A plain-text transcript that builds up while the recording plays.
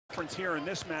Difference here in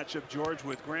this matchup, George,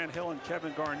 with Grant Hill and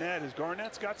Kevin Garnett, is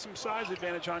Garnett's got some size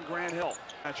advantage on Grant Hill.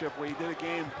 Matchup where he did a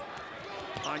game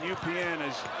on UPN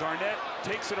as Garnett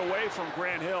takes it away from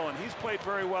Grant Hill, and he's played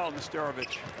very well,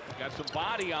 Nesterovic. Got some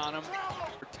body on him.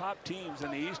 Top teams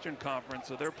in the Eastern Conference,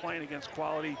 so they're playing against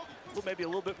quality, maybe a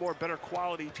little bit more better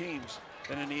quality teams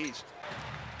than in the East.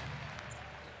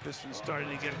 Pistons starting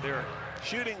to get their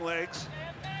shooting legs.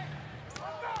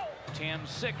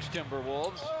 10-6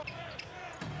 Timberwolves.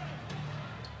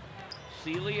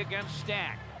 Sealy against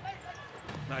Stack.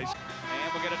 Nice.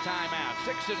 And we'll get a timeout.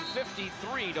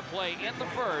 6:53 to play in the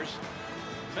first.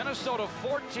 Minnesota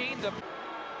 14.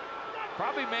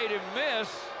 Probably made him miss.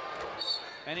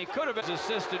 And he could have. His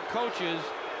assistant coaches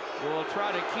will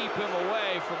try to keep him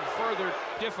away from further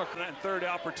difficult. And third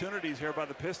opportunities here by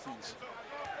the Pistons.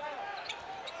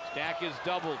 Stack is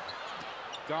doubled.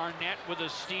 Garnett with a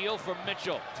steal from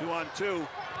Mitchell. 2-on-2.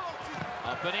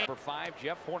 Up and in. For 5,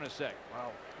 Jeff Hornacek.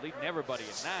 Wow. Leading everybody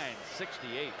at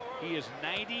 9-68. He is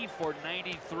 90 for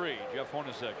 93, Jeff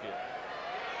Hornacek here.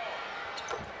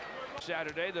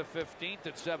 Saturday the 15th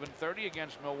at 7:30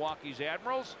 against Milwaukee's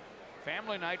Admirals.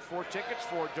 Family night, 4 tickets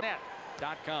for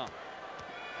net.com.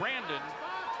 Brandon,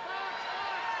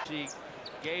 he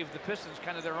gave the Pistons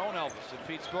kind of their own Elvis and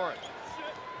Pete Scoret.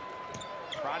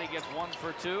 Roddy gets 1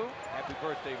 for 2. Happy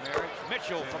birthday, Mary.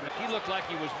 Mitchell he looked like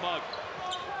he was mugged.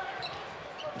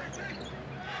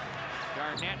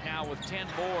 Garnett now with 10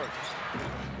 boards.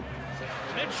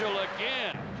 Mitchell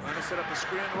again. Trying to set up a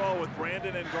screen roll with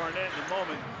Brandon and Garnett in a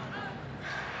moment.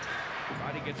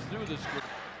 Roddy gets through the screen.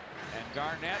 And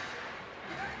Garnett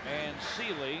and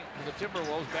Sealy to the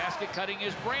Timberwolves. Basket cutting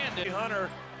is Brandon. Hunter.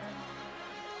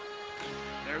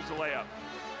 There's the layup.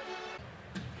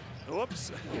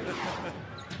 Whoops.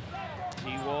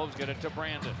 T-Wolves get it to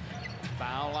Brandon.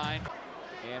 Foul line.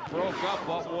 And broke up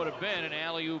what would have been an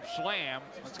alley-oop slam.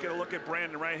 Let's get a look at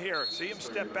Brandon right here. See him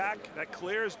step back. That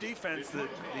clears defense.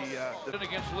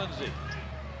 Against Lindsay.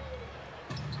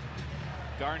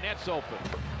 Garnett's open.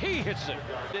 He hits it.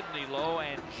 Sidney Lowe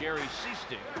and Jerry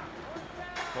Seasting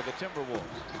for the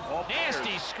Timberwolves.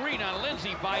 Nasty screen on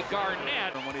Lindsay by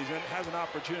Garnett. And when he has an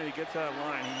opportunity to get to that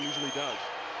line, he usually does.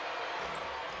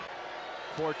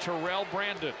 For Terrell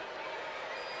Brandon.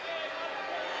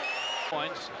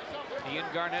 Points. He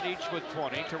and Garnett each with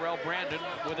 20. Terrell Brandon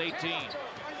with 18.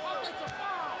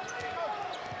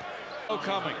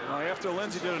 Coming. Well, after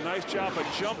Lindsay did a nice job of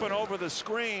jumping over the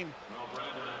screen,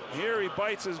 here he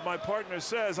bites, as my partner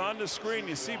says, on the screen.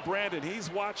 You see Brandon.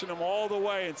 He's watching him all the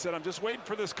way and said, I'm just waiting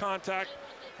for this contact.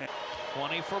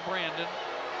 20 for Brandon.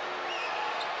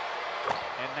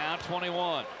 And now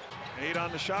 21. 8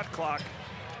 on the shot clock.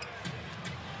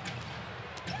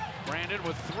 Brandon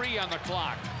with 3 on the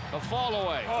clock. The fall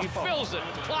away. He fills it.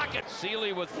 Clock it.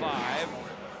 Sealy with 5.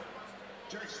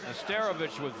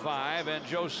 Nesterovic with 5. And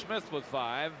Joe Smith with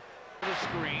 5. The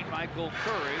screen. Michael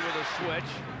Curry with a switch.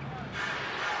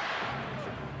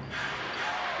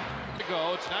 To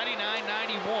go. It's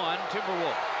 99-91.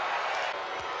 Timberwolves.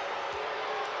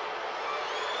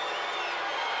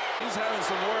 He's having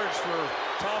some words for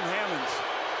Tom Hammonds.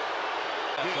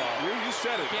 That's all. You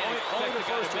said it. Only the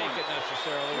first one. Make it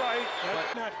necessarily. Right.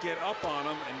 But not get up on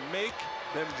them and make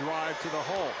them drive to the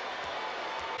hole.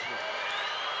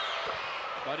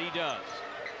 But he does.